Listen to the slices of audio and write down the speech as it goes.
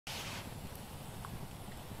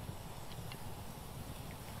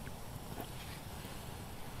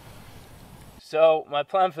So my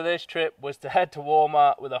plan for this trip was to head to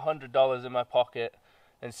Walmart with $100 in my pocket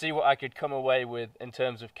and see what I could come away with in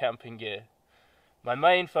terms of camping gear. My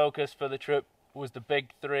main focus for the trip was the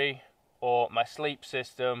big three, or my sleep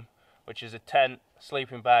system, which is a tent,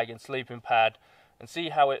 sleeping bag and sleeping pad, and see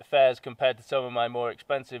how it fares compared to some of my more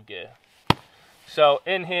expensive gear. So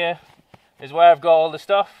in here is where I've got all the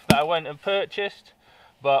stuff that I went and purchased,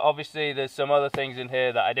 but obviously there's some other things in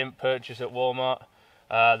here that I didn't purchase at Walmart.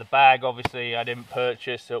 The bag, obviously, I didn't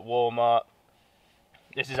purchase at Walmart.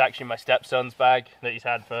 This is actually my stepson's bag that he's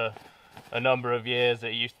had for a number of years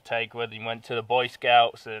that he used to take when he went to the Boy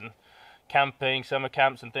Scouts and camping, summer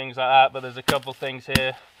camps and things like that. But there's a couple things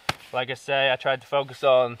here. Like I say, I tried to focus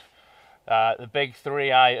on the big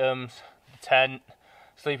three items: the tent,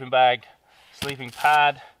 sleeping bag, sleeping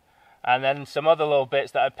pad, and then some other little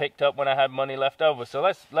bits that I picked up when I had money left over. So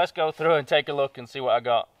let's go through and take a look and see what I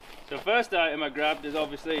got. So first item I grabbed is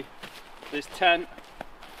obviously this tent,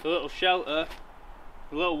 the little shelter,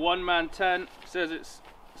 the little one-man tent. It says it's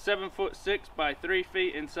 7'6" by 3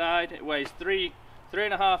 feet inside. It weighs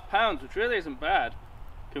 3.5 pounds, which really isn't bad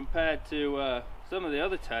compared to some of the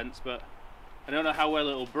other tents, but I don't know how well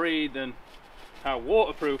it'll breathe and how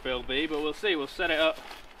waterproof it'll be, but we'll see. We'll set it up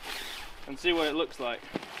and see what it looks like.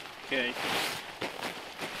 Okay.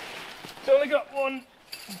 It's only got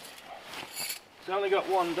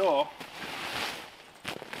one door.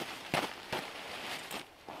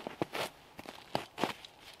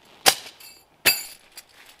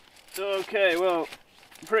 Okay, well,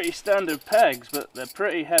 pretty standard pegs, but they're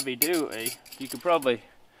pretty heavy duty. You could probably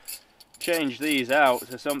change these out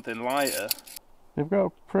to something lighter. They've got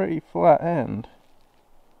a pretty flat end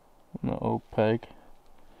on that old peg.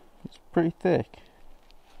 It's pretty thick.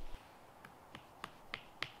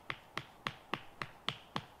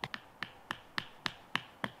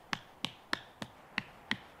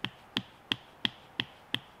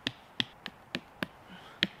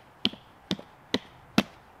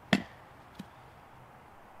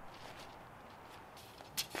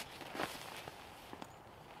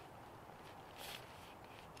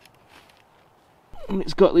 And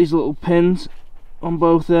it's got these little pins on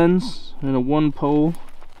both ends and a one pole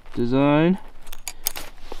design.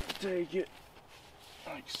 Take it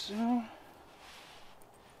like so.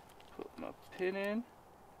 Put my pin in.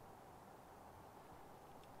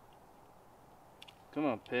 Come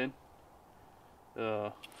on, pin.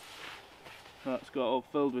 Oh, that's got all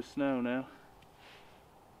filled with snow now.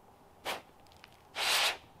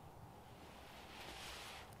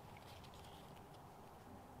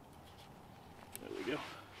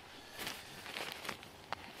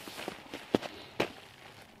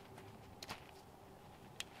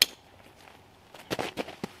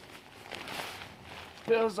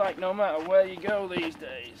 Feels like no matter where you go these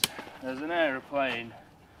days, there's an aeroplane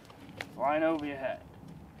flying over your head.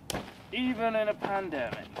 Even in a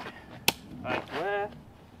pandemic. Like, where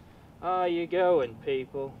are you going,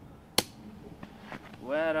 people?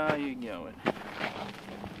 Where are you going?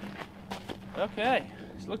 Okay,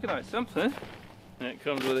 it's looking like something. And it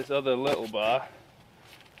comes with this other little bar.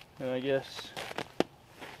 And I guess,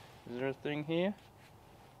 is there a thing here?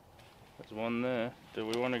 There's one there. Do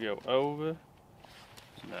we want to go over?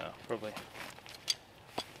 No, probably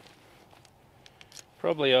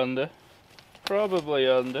under. Probably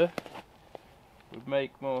under would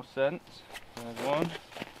make more sense. There's one.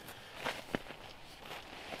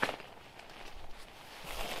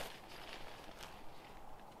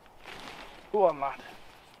 Go on, lad.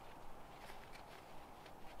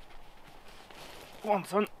 Go on,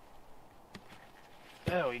 son.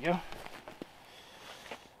 There we go.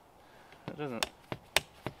 That doesn't.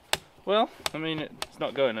 Well, I mean, it's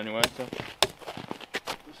not going anywhere, so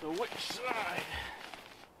which side?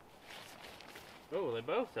 Oh, they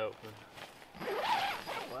both open.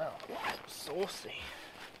 Well, saucy.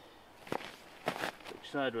 Which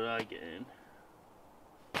side would I get in?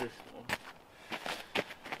 This one.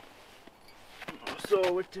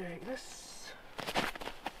 So we take this,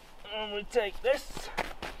 and we take this.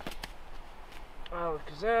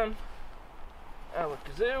 Alakazam.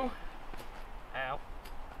 Alakazoo. Ow.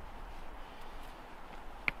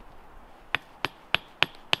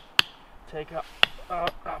 Take up our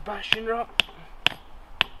bashing rock.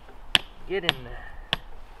 Get in there.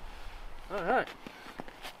 Alright.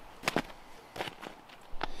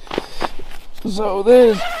 So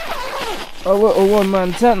there's a little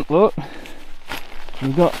one-man tent, look.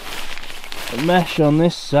 We've got a mesh on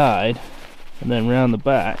this side, and then round the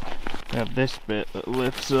back we have this bit that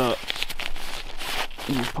lifts up.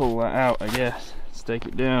 You pull that out, I guess, stake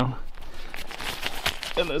it down.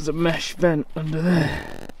 And there's a mesh vent under there.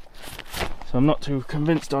 So I'm not too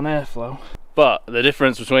convinced on airflow. but the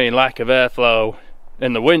difference between lack of airflow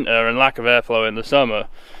in the winter and lack of airflow in the summer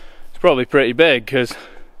is probably pretty big, because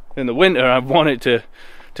in the winter I want it to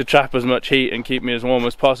trap as much heat and keep me as warm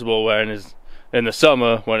as possible, whereas in the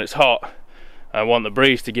summer when it's hot I want the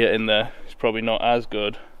breeze to get in there. It's probably not as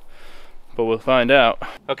good, but we'll find out.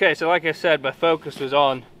 Okay, so like I said, my focus was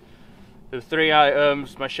on the 3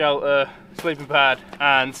 items: my shelter, sleeping pad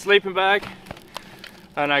and sleeping bag.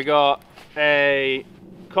 And I got a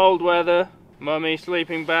cold weather mummy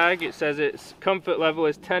sleeping bag. It says its comfort level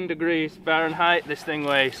is 10 degrees Fahrenheit. This thing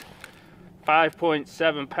weighs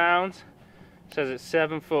 5.7 pounds. It says it's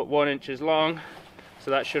 7 foot 1 inches long, so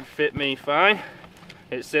that should fit me fine.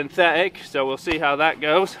 It's synthetic, so we'll see how that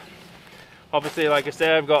goes. Obviously, like I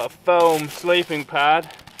said, I've got a foam sleeping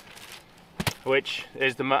pad, which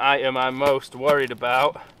is the item I'm most worried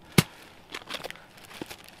about.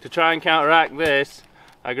 To try and counteract this,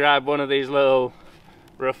 I grabbed one of these little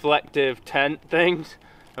reflective tent things,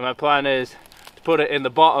 and my plan is to put it in the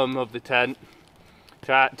bottom of the tent,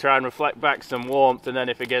 try and reflect back some warmth, and then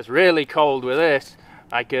if it gets really cold with this,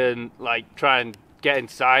 I can like try and get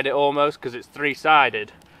inside it almost, because it's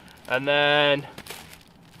 3-sided. And then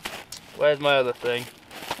where's my other thing?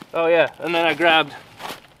 Oh yeah, and then I grabbed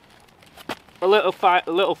a little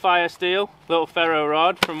fire steel, little ferro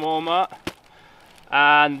rod from Walmart,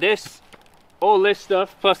 and all this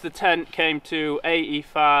stuff plus the tent came to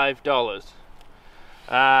 $85.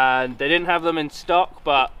 And they didn't have them in stock,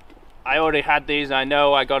 but I already had these. I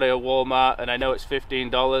know I got it at Walmart, and I know it's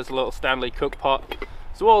 $15, a little Stanley cook pot.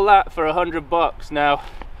 So all that for $100. Now,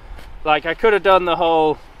 like, I could have done the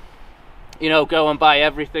whole, you know, go and buy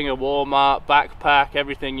everything at Walmart, backpack,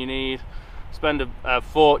 everything you need, spend a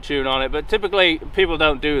fortune on it, but typically people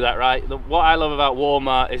don't do that, right? What I love about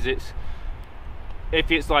Walmart is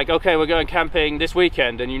if it's like, okay, we're going camping this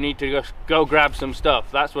weekend and you need to go grab some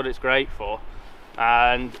stuff, that's what it's great for.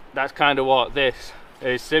 And that's kind of what this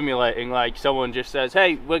is simulating. Like, someone just says,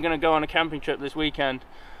 hey, we're going to go on a camping trip this weekend,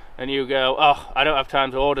 and you go, oh, I don't have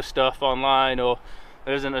time to order stuff online, or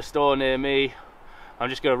there isn't a store near me, I'm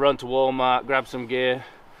just going to run to Walmart, grab some gear.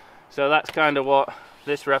 So that's kind of what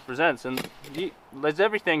this represents, and there's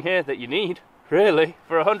everything here that you need, really,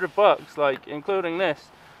 for $100, like, including this.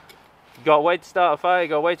 You got a way to start a fire, you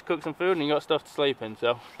got a way to cook some food, and you got stuff to sleep in.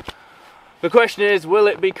 So the question is, will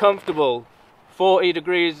it be comfortable? 40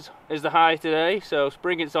 degrees is the high today, so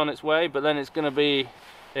spring is on its way, but then it's going to be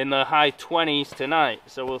in the high 20s tonight,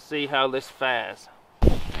 so we'll see how this fares.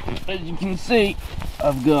 As you can see,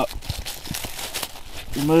 I've got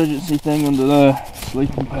the emergency thing under there,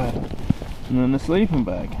 sleeping pad, and then the sleeping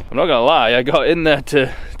bag. I'm not gonna lie, I got in there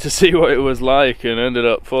to see what it was like and ended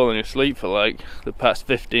up falling asleep for like the past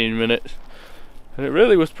 15 minutes. And it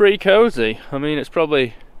really was pretty cozy. I mean, it's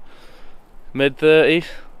probably mid-30s,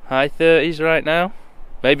 high 30s right now.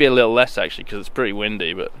 Maybe a little less actually, because it's pretty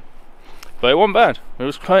windy, but it wasn't bad. It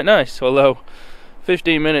was quite nice, although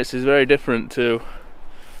 15 minutes is very different to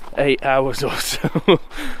 8 hours or so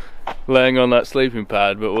laying on that sleeping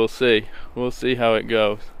pad, but we'll see how it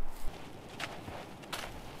goes.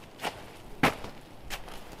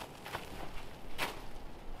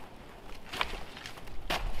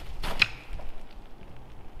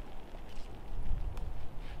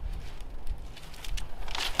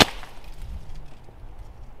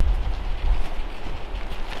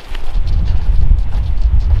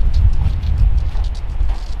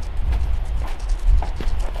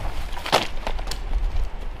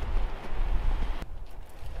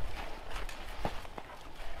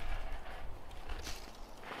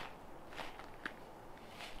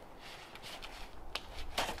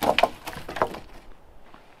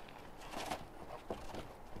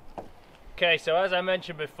 Okay, so as I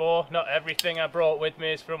mentioned before, not everything I brought with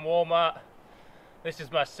me is from Walmart. This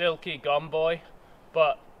is my Silky Gone Boy,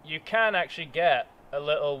 but you can actually get a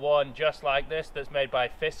little one just like this that's made by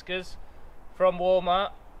Fiskars from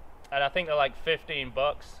Walmart, and I think they're like 15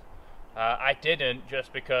 bucks. I didn't,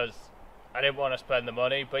 just because I didn't want to spend the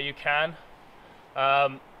money, but you can.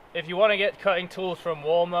 If you want to get cutting tools from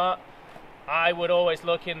Walmart, I would always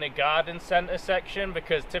look in the garden center section,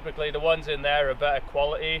 because typically the ones in there are better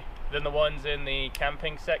quality than the ones in the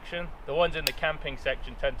camping section. The ones in the camping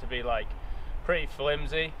section tend to be like pretty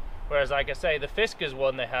flimsy, whereas, like I say, the Fiskars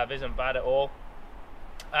one they have isn't bad at all.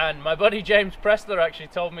 And my buddy James Pressler actually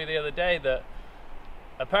told me the other day that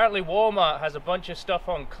apparently Walmart has a bunch of stuff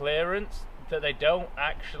on clearance that they don't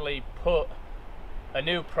actually put a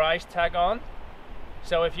new price tag on.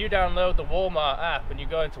 So if you download the Walmart app and you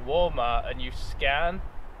go into Walmart and you scan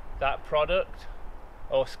that product,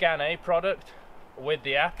 or scan a product with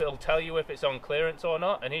the app, it'll tell you if it's on clearance or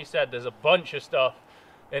not. And he said there's a bunch of stuff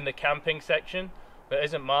in the camping section that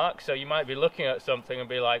isn't marked. So you might be looking at something and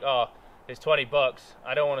be like, oh, it's 20 bucks.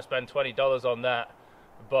 I don't want to spend $20 on that.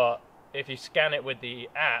 But if you scan it with the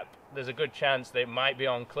app, there's a good chance that it might be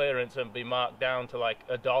on clearance and be marked down to like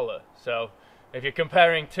 $1. So if you're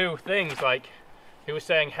comparing two things, like he was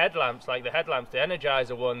saying headlamps, like the headlamps, the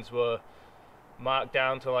Energizer ones were marked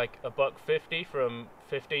down to like $1.50 from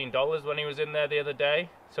 $15 when he was in there the other day.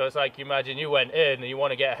 So it's like, you imagine you went in and you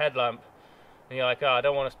want to get a headlamp and you're like, oh, I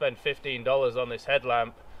don't want to spend $15 on this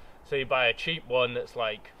headlamp. So you buy a cheap one that's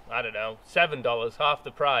like, I don't know, $7, half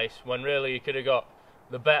the price, when really you could have got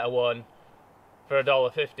the better one for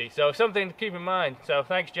 $1.50. So something to keep in mind. So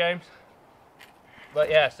thanks, James. But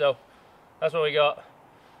yeah, so that's what we got.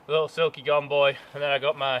 A little silky gone boy, and then I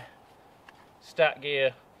got my Stat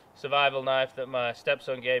Gear survival knife that my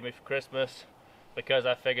stepson gave me for Christmas, because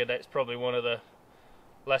I figured it's probably one of the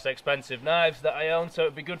less expensive knives that I own, so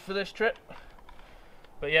it'd be good for this trip.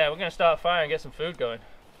 But yeah, we're gonna start a fire and get some food going.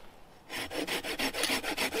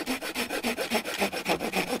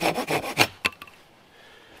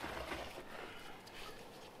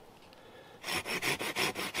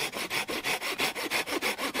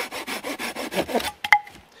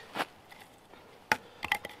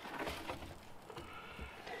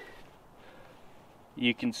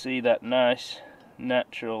 You can see that nice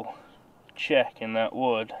natural check in that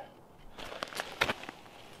wood.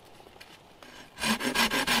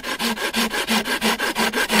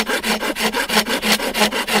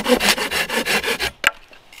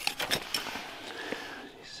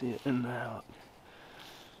 You see it in there.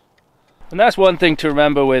 And that's one thing to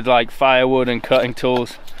remember with like firewood and cutting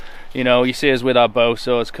tools. You know, you see us with our bow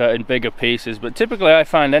saws cutting bigger pieces, but typically I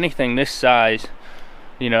find anything this size,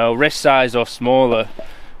 you know, wrist size or smaller,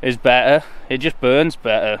 is better. It just burns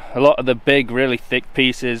better. A lot of the big, really thick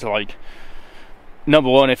pieces, like, number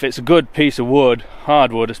one, if it's a good piece of wood,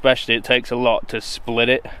 hardwood especially, it takes a lot to split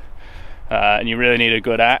it, and you really need a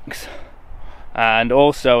good axe. And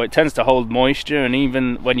also it tends to hold moisture, and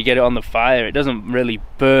even when you get it on the fire, it doesn't really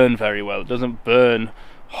burn very well. It doesn't burn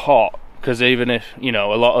hot, because even if, you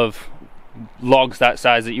know, a lot of logs that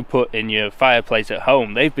size that you put in your fireplace at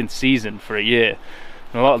home, they've been seasoned for a year.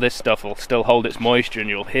 And a lot of this stuff will still hold its moisture, and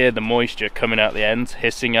you'll hear the moisture coming out the ends,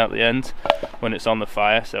 hissing out the ends when it's on the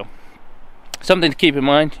fire. So something to keep in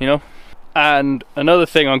mind, you know. And another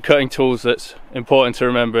thing on cutting tools that's important to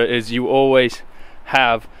remember is you always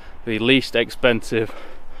have the least expensive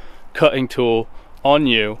cutting tool on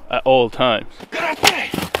you at all times.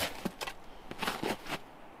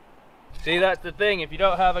 See, that's the thing, if you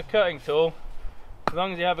don't have a cutting tool, as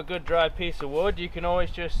long as you have a good dry piece of wood, you can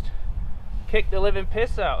always just kick the living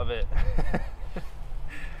piss out of it.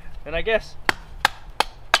 And I guess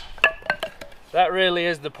that really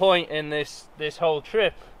is the point in this whole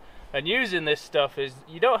trip and using this stuff, is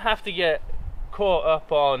you don't have to get caught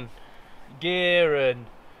up on gear and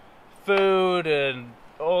food and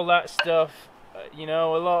all that stuff. You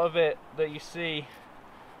know, a lot of it that you see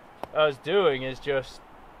us doing is just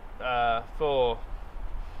for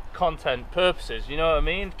content purposes, you know what I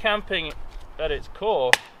mean? Camping at its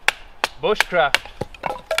core, bushcraft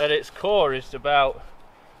at its core, is about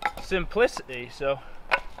simplicity. So,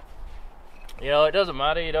 you know, it doesn't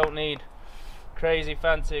matter, you don't need crazy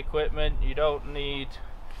fancy equipment, you don't need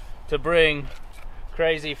to bring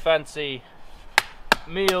crazy fancy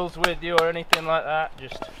meals with you or anything like that.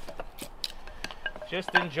 Just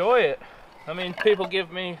enjoy it. I mean, people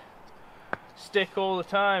give me stick all the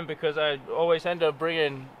time because I always end up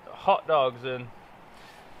bringing hot dogs and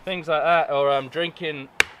things like that, or I'm drinking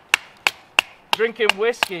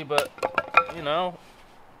whiskey, but you know,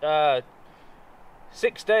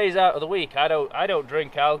 6 days out of the week I don't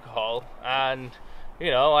drink alcohol, and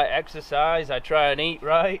you know, I exercise, I try and eat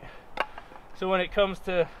right. So when it comes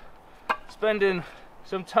to spending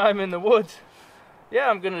some time in the woods, yeah,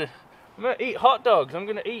 I'm gonna eat hot dogs, I'm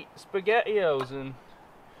gonna eat SpaghettiOs and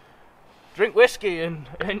drink whiskey and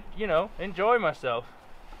you know, enjoy myself.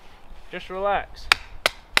 Just relax.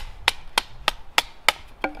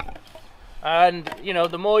 And you know,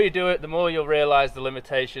 the more you do it, the more you'll realize the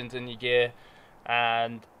limitations in your gear,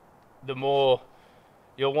 and the more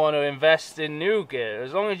you'll want to invest in new gear,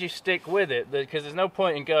 as long as you stick with it, because there's no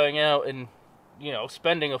point in going out and, you know,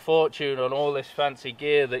 spending a fortune on all this fancy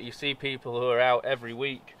gear that you see people who are out every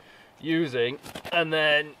week using, and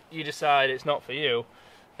then you decide it's not for you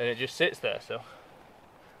and it just sits there. So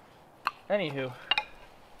anywho,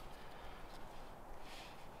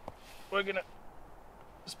 we're gonna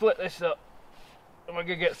split this up and we're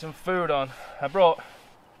gonna get some food on. I brought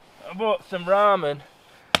some ramen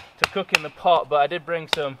to cook in the pot, but I did bring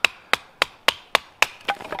some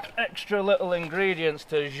extra little ingredients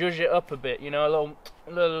to zhuzh it up a bit, you know,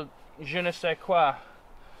 a little je ne sais quoi,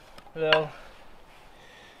 a little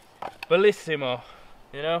bellissimo,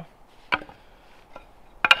 you know.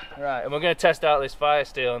 Right, and we're going to test out this fire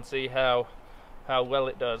steel and see how well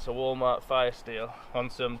it does, a Walmart fire steel on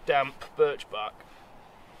some damp birch bark.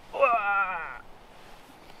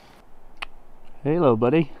 Hello,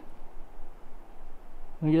 buddy.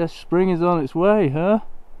 I guess spring is on its way, huh?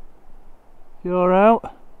 You're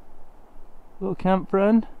out? Little camp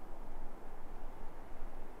friend?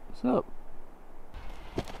 What's up?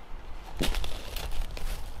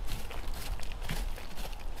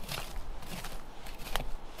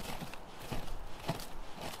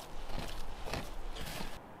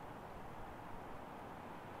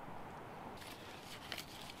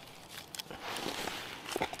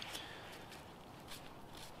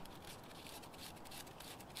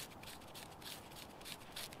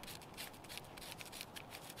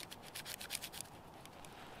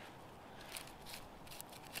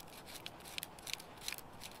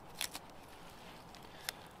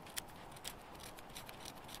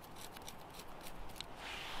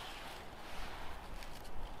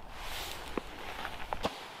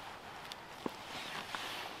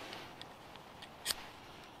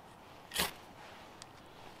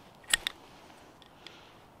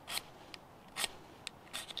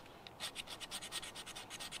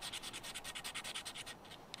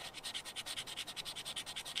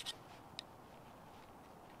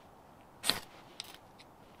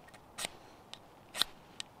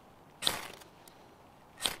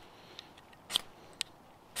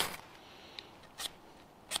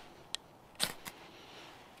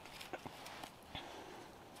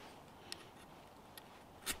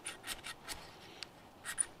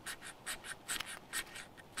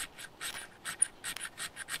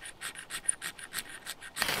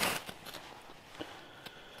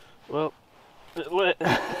 Well, it's lit.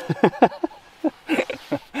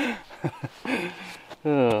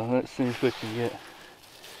 Oh, let's see if we can get.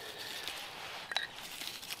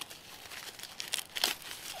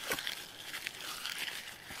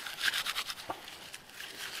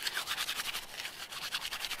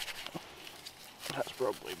 That's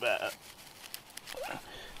probably better.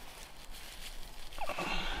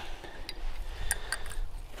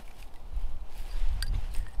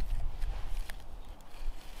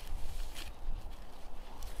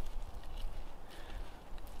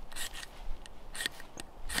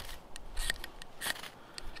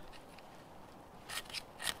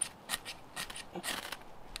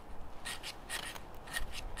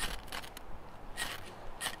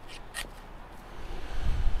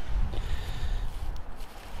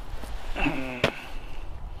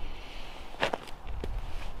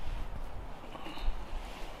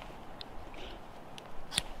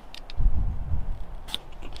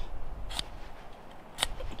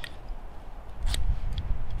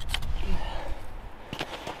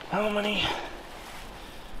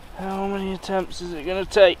 How many attempts is it going to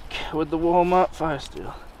take with the Walmart fire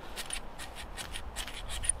steel?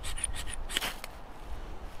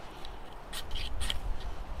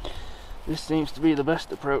 This seems to be the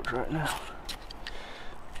best approach right now.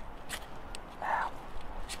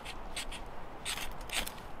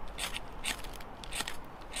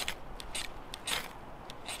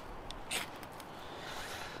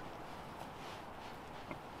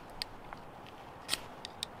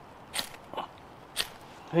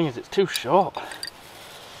 The thing is, it's too short.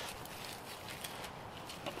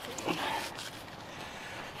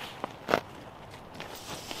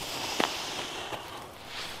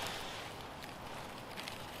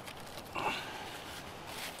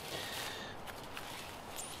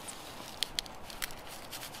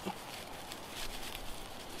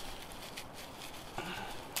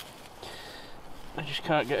 I just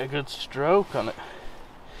can't get a good stroke on it.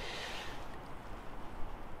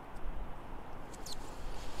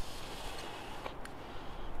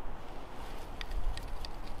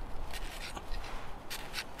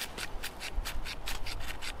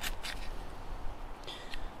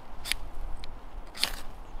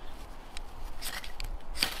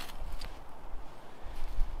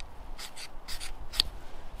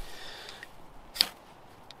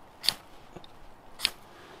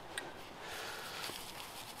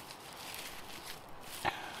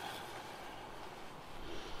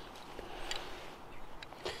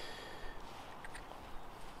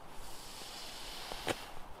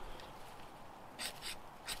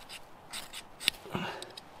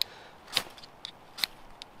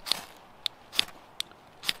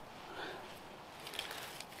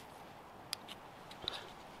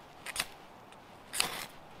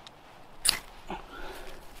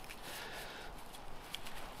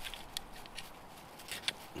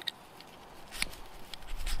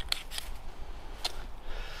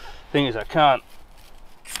 Thing is, I can't.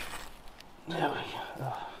 There we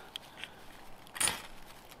go.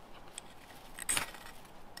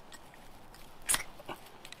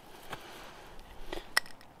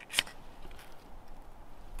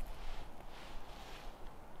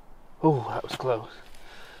 Oh, that was close.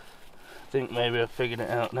 I think maybe I've figured it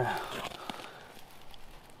out now.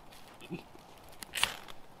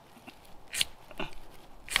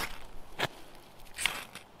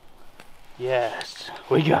 Yes,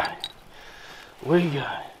 we got it. We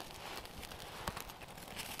got it.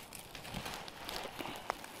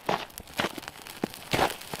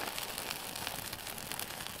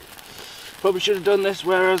 Probably should have done this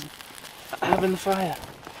where I was having the fire.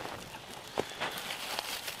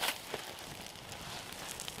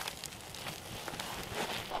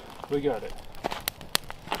 We got it.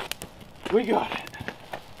 We got it.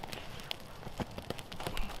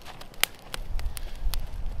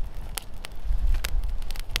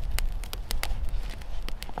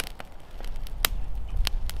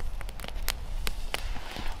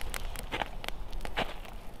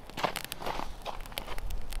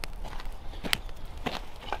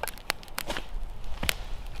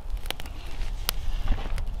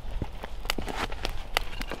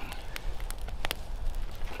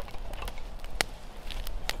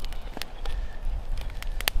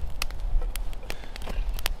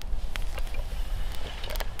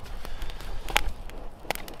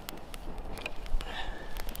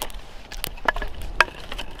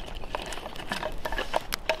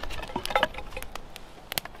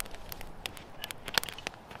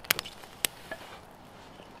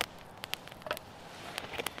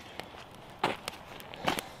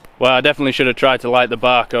 Well, I definitely should have tried to light the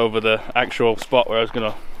bark over the actual spot where I was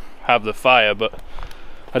going to have the fire, but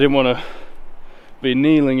I didn't want to be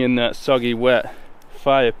kneeling in that soggy, wet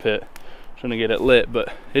fire pit trying to get it lit,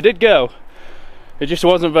 but it did go. It just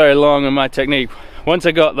wasn't very long on my technique. Once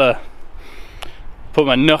I got put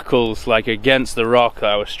my knuckles like against the rock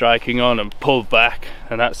that I was striking on and pulled back,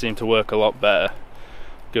 and that seemed to work a lot better.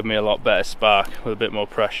 Give me a lot better spark with a bit more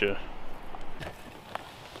pressure.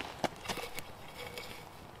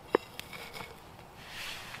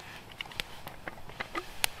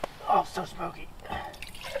 Oh, so smoky.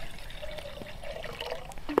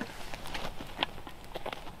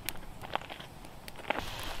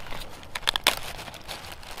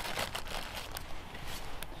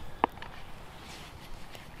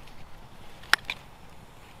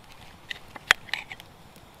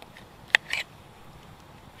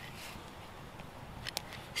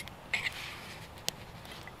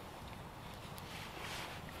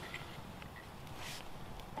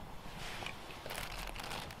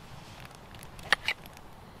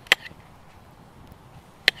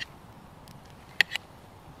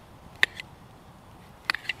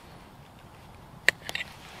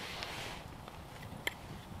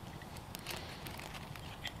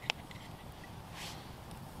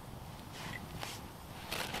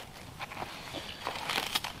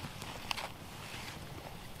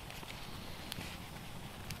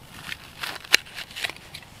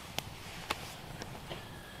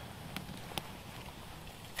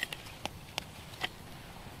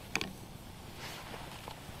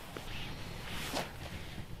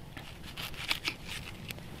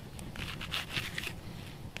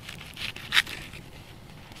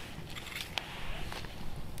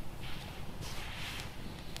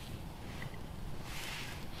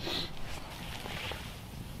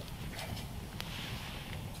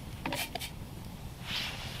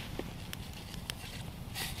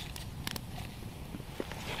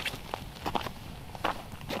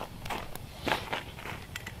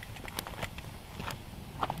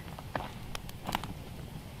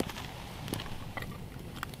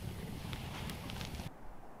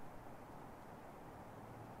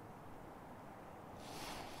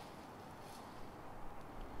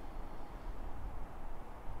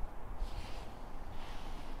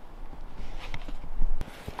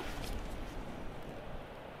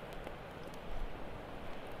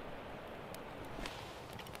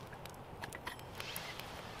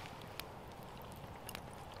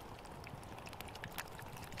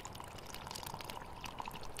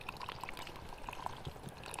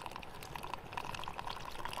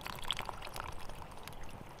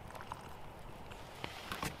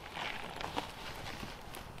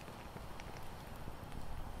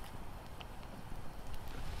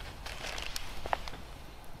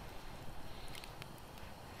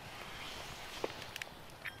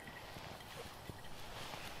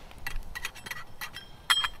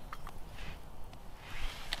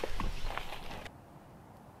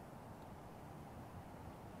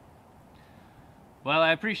 Well,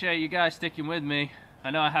 I appreciate you guys sticking with me I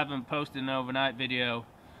know I haven't posted an overnight video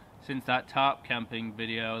since that tarp camping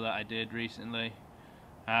video that I did recently,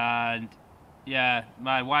 and yeah,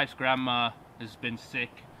 my wife's grandma has been sick.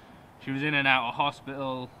 She was in and out of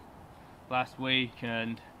hospital last week,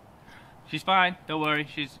 and she's fine, don't worry,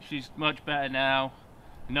 she's much better now.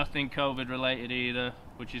 Nothing COVID related either,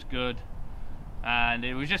 which is good. And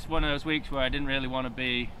it was just one of those weeks where I didn't really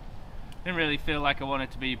feel like I wanted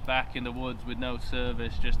to be back in the woods with no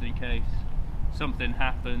service, just in case something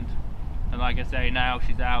happened. And like I say, now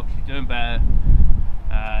she's out, she's doing better,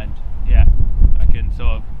 and yeah, I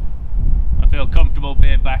feel comfortable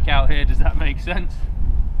being back out here. Does that make sense?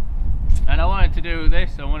 And I wanted to do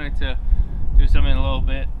this, I wanted to do something a little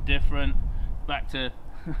bit different, back to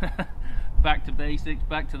back to basics,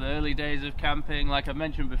 back to the early days of camping. Like I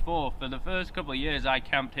mentioned before, for the first couple of years I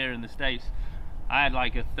camped here in the States, I had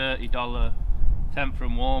like a $30 tent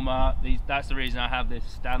from Walmart. That's the reason I have this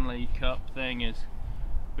Stanley Cup thing, is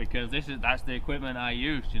because that's the equipment I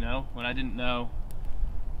used, you know, when I didn't know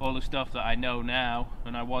all the stuff that I know now,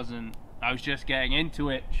 and I was just getting into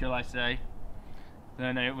it, shall I say.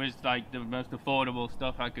 Then it was like the most affordable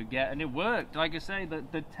stuff I could get, and it worked. Like I say,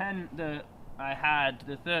 the tent that I had,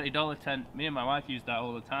 the $30 tent, me and my wife used that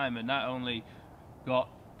all the time, and that only got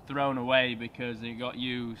thrown away because it got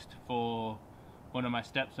used for one of my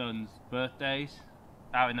stepson's birthdays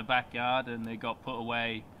out in the backyard, and it got put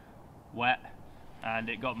away wet and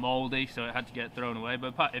it got moldy, so it had to get thrown away.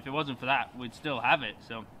 But if it wasn't for that, we'd still have it.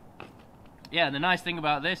 So yeah, the nice thing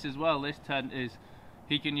about this as well, this tent, is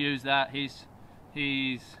he can use that. He's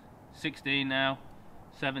 16 now,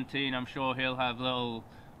 17. I'm sure he'll have little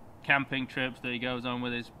camping trips that he goes on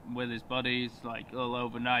with his buddies, like little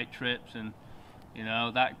overnight trips. And you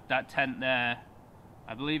know, that tent there,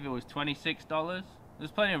 I believe it was $26.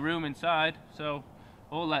 There's plenty of room inside, so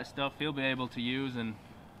all that stuff he'll be able to use. And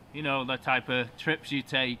you know, the type of trips you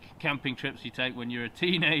take, camping trips you take when you're a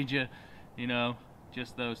teenager, you know,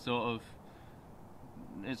 just those sort of,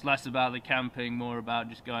 it's less about the camping, more about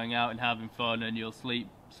just going out and having fun, and you'll sleep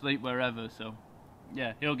wherever. So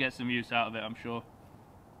yeah, he'll get some use out of it, I'm sure.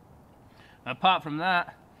 Apart from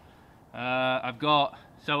that, I've got,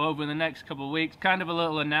 so over the next couple of weeks, kind of a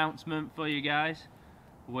little announcement for you guys,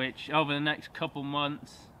 which over the next couple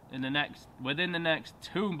months, within the next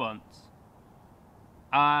 2 months,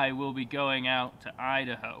 I will be going out to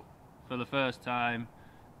Idaho for the first time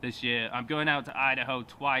this year. I'm going out to Idaho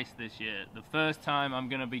twice this year. The first time I'm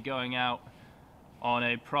going to be going out on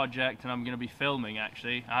a project, and I'm going to be filming,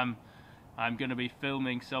 actually. I'm going to be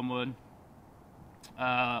filming someone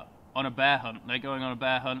on a bear hunt. They're going on a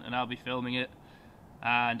bear hunt, and I'll be filming it.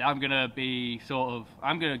 And I'm going to be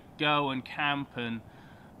I'm going to go and camp and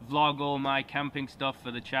vlog all my camping stuff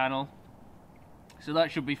for the channel. So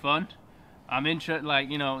that should be fun. I'm interested, like,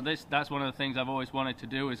 you know, that's one of the things I've always wanted to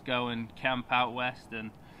do, is go and camp out west,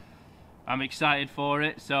 and I'm excited for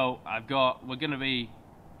it. So we're going to be,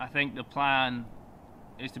 I think the plan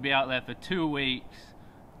is to be out there for 2 weeks,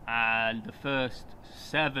 and the first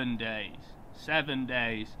 7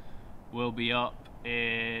 days we'll be up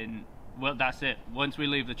in, well, that's it. Once we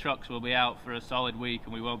leave the trucks, we'll be out for a solid week,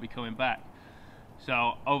 and we won't be coming back.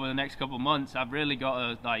 So over the next couple of months, I've really got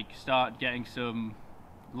to like start getting some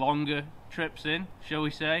longer trips in, shall we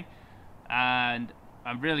say, and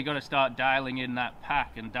I'm really got to start dialing in that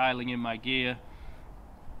pack and dialing in my gear.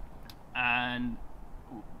 And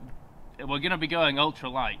we're going to be going ultra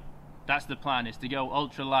light. That's the plan, is to go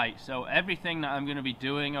ultra light. So everything that I'm going to be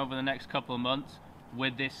doing over the next couple of months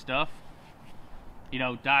with this stuff, you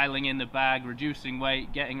know, dialing in the bag, reducing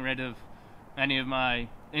weight, getting rid of any of my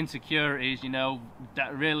insecurities, you know,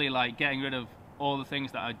 that really, like, getting rid of all the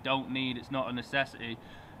things that I don't need, it's not a necessity,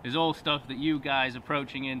 is all stuff that you guys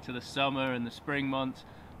approaching into the summer and the spring months,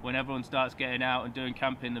 when everyone starts getting out and doing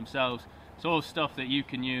camping themselves, it's all stuff that you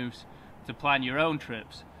can use to plan your own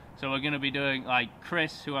trips. So we're going to be doing, like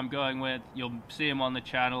Chris, who I'm going with, you'll see him on the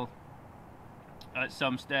channel at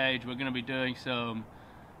some stage. We're going to be doing some,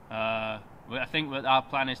 I think our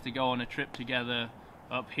plan is to go on a trip together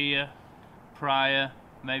up here prior,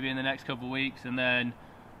 maybe in the next couple of weeks, and then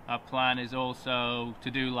our plan is also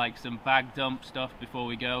to do like some bag dump stuff before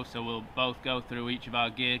we go. So we'll both go through each of our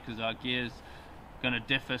gear, because our gear's going to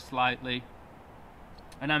differ slightly,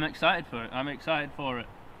 and I'm excited for it.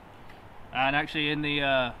 And actually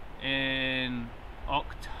in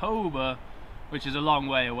October, which is a long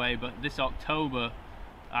way away, but this October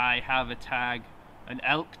I have an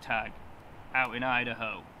elk tag out in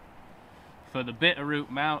Idaho for the Bitterroot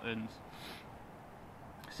Mountains.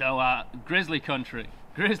 So grizzly country.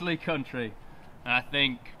 And I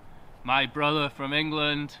think my brother from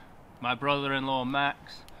England, my brother-in-law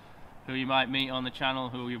Max, who you might meet on the channel,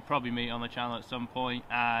 who you'll probably meet on the channel at some point,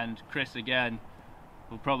 and Chris again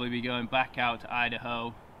will probably be going back out to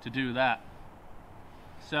Idaho to do that.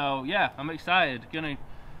 So yeah, I'm excited.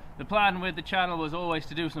 The plan with the channel was always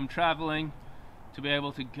to do some traveling, to be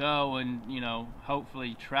able to go and, you know,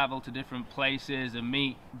 hopefully travel to different places and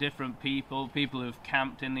meet different people who've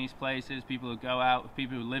camped in these places, people who go out,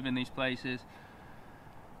 people who live in these places.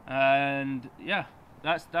 And yeah,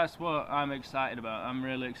 that's what I'm excited about. I'm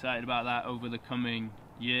really excited about that over the coming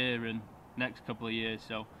year and next couple of years.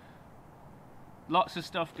 So lots of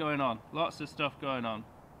stuff going on,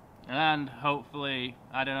 and hopefully,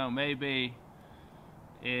 I don't know, maybe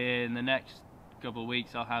in the next couple of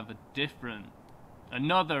weeks I'll have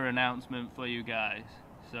another announcement for you guys.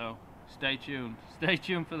 So stay tuned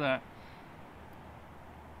for that.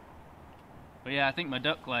 But yeah, I think my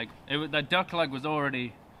duck leg, the duck leg was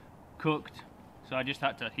already cooked, so I just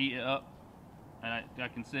had to heat it up, and I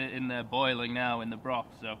can see it in there boiling now in the broth,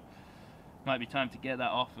 so might be time to get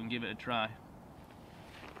that off and give it a try.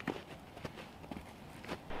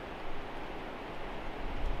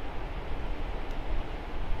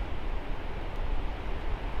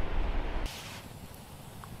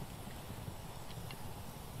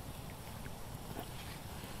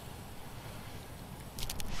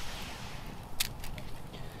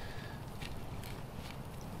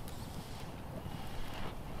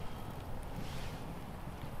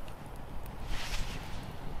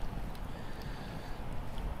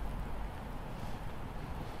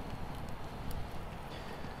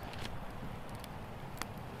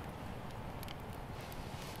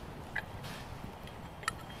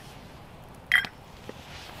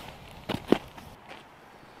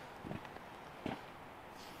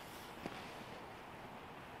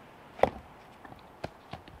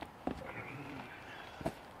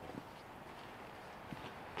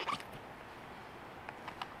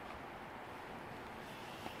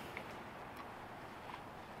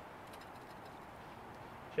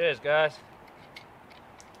 Cheers, guys.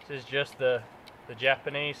 This is just the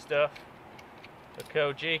Japanese stuff, the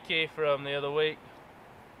kojiki from the other week.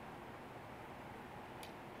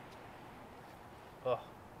 Oh,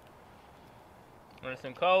 nice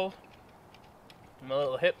and cold. My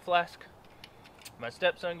little hip flask my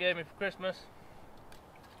stepson gave me for Christmas,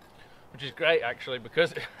 which is great actually,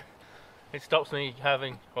 because it stops me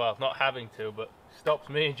having, well, not having to, but stops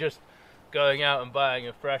me just going out and buying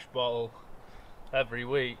a fresh bottle every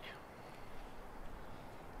week.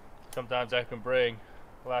 Sometimes I can bring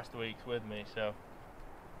last week's with me, so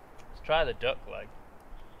let's try the duck leg,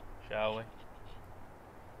 shall we?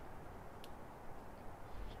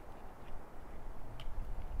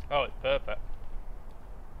 Oh, it's perfect.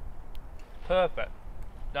 Perfect.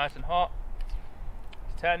 Nice and hot.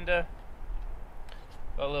 It's tender.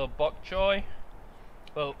 Got a little bok choy,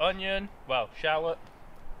 a little onion, well, shallot,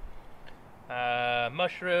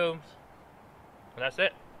 mushrooms, and that's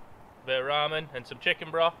it. A bit of ramen and some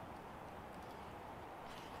chicken broth.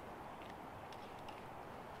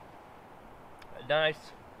 A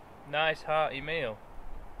nice hearty meal.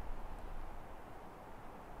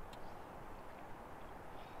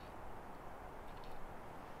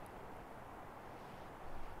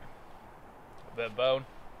 A bit of bone.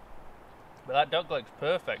 But that duck leg's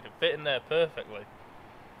perfect. It fit in there perfectly.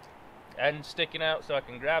 End sticking out so I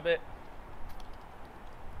can grab it.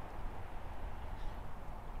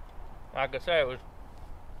 Like I say, it was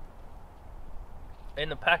in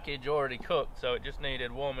the package already cooked, so it just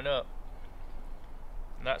needed warming up.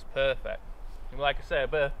 And that's perfect. And like I say, a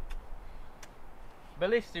bit of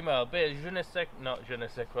bellissimo, a bit of je ne sais, not je ne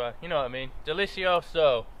sais quoi, you know what I mean.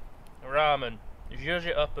 Delicioso ramen. Zhuzh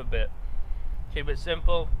it up a bit. Keep it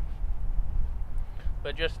simple,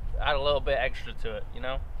 but just add a little bit extra to it, you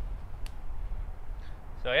know.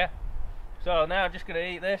 So yeah. So now I'm just gonna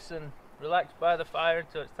eat this and relax by the fire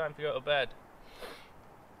until it's time to go to bed.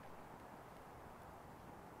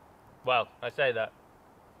 Well, I say that.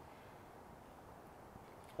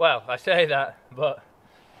 Well, I say that, but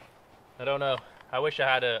I don't know. I wish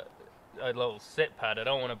I had a little sit pad. I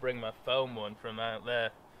don't want to bring my foam one from out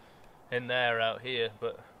there, in there, out here,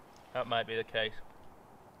 but that might be the case.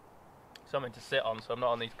 Something to sit on so I'm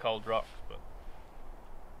not on these cold rocks. But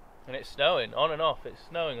and it's snowing, on and off. It's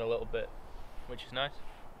snowing a little bit, which is nice.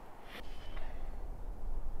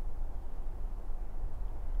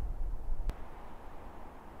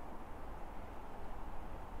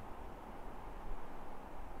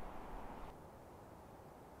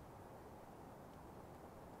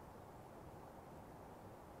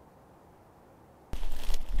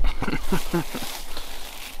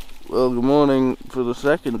 Well, good morning for the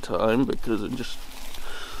second time, because I just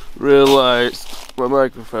realised my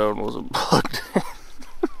microphone wasn't plugged in.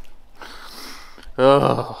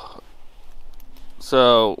 Oh.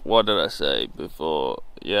 So, what did I say before?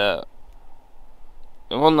 Yeah.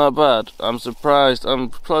 It wasn't that bad. I'm surprised. I'm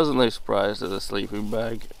pleasantly surprised at the sleeping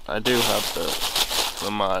bag. I do have the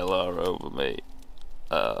Mylar over me.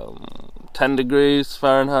 10 degrees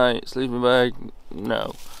Fahrenheit sleeping bag?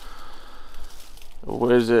 No.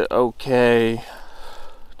 Was it okay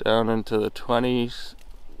down into the 20s?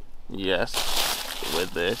 Yes,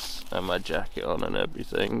 with this and my jacket on and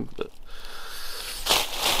everything. But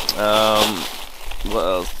what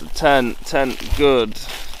else? The tent good.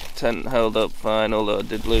 Tent held up fine, although I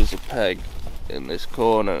did lose a peg in this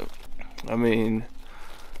corner. I mean,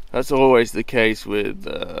 that's always the case with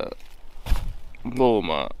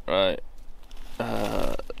Walmart, right?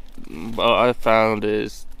 What I found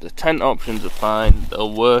is the tent options are fine,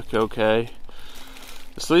 they'll work okay.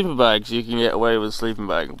 The sleeping bags, you can get away with a sleeping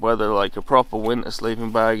bag. Whether like a proper winter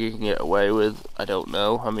sleeping bag you can get away with, I don't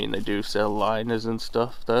know. I mean, they do sell liners and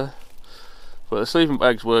stuff there. But the sleeping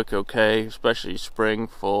bags work okay, especially spring,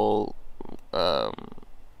 fall,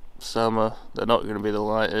 summer. They're not going to be the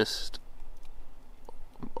lightest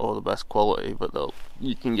or the best quality, but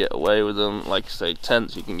you can get away with them. Like I say,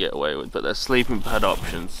 tents you can get away with, but their sleeping pad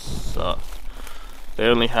options suck. They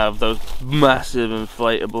only have those massive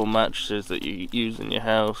inflatable mattresses that you use in your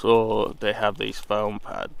house, or they have these foam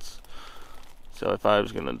pads. So if I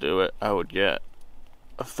was going to do it, I would get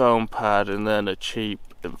a foam pad and then a cheap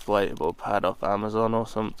inflatable pad off Amazon or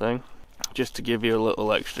something, just to give you a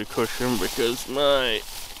little extra cushion, because my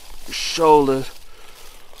shoulder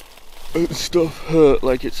and stuff hurt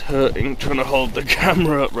like it's hurting trying to hold the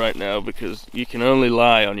camera up right now, because you can only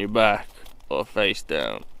lie on your back or face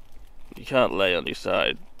down. You can't lay on your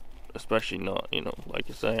side, especially not, like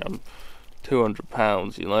I say, I'm 200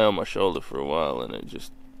 pounds, you lay on my shoulder for a while and it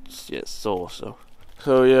just gets sore. So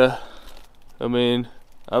yeah, I mean,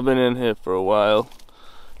 I've been in here for a while.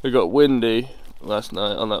 It got windy last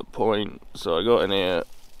night on that point, so I got in here,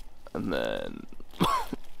 and then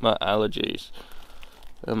my allergies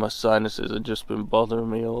and my sinuses have just been bothering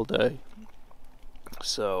me all day.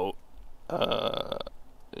 So,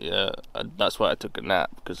 yeah, that's why I took a nap,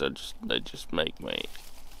 because they just make me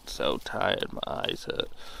so tired, my eyes hurt.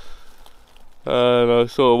 And I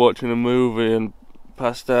started watching a movie and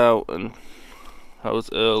passed out, and I was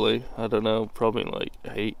early, I don't know, probably like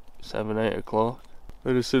 8 o'clock.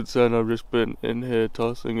 And since then I've just been in here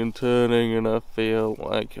tossing and turning, and I feel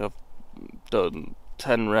like I've done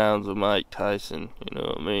 10 rounds of Mike Tyson, you know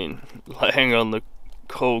what I mean? Laying on the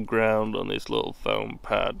cold ground on this little foam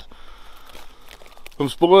pad. I'm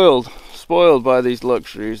spoiled by these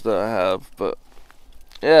luxuries that I have, but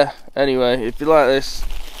yeah, anyway, if you like this,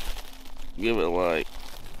 give it a like.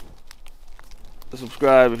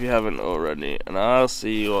 Subscribe if you haven't already, and I'll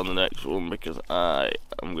see you on the next one, because I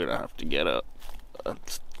am gonna have to get up and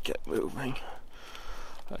get moving.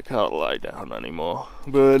 I can't lie down anymore.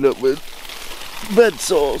 I'm gonna end up with bed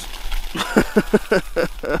sores.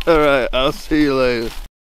 Alright, I'll see you later.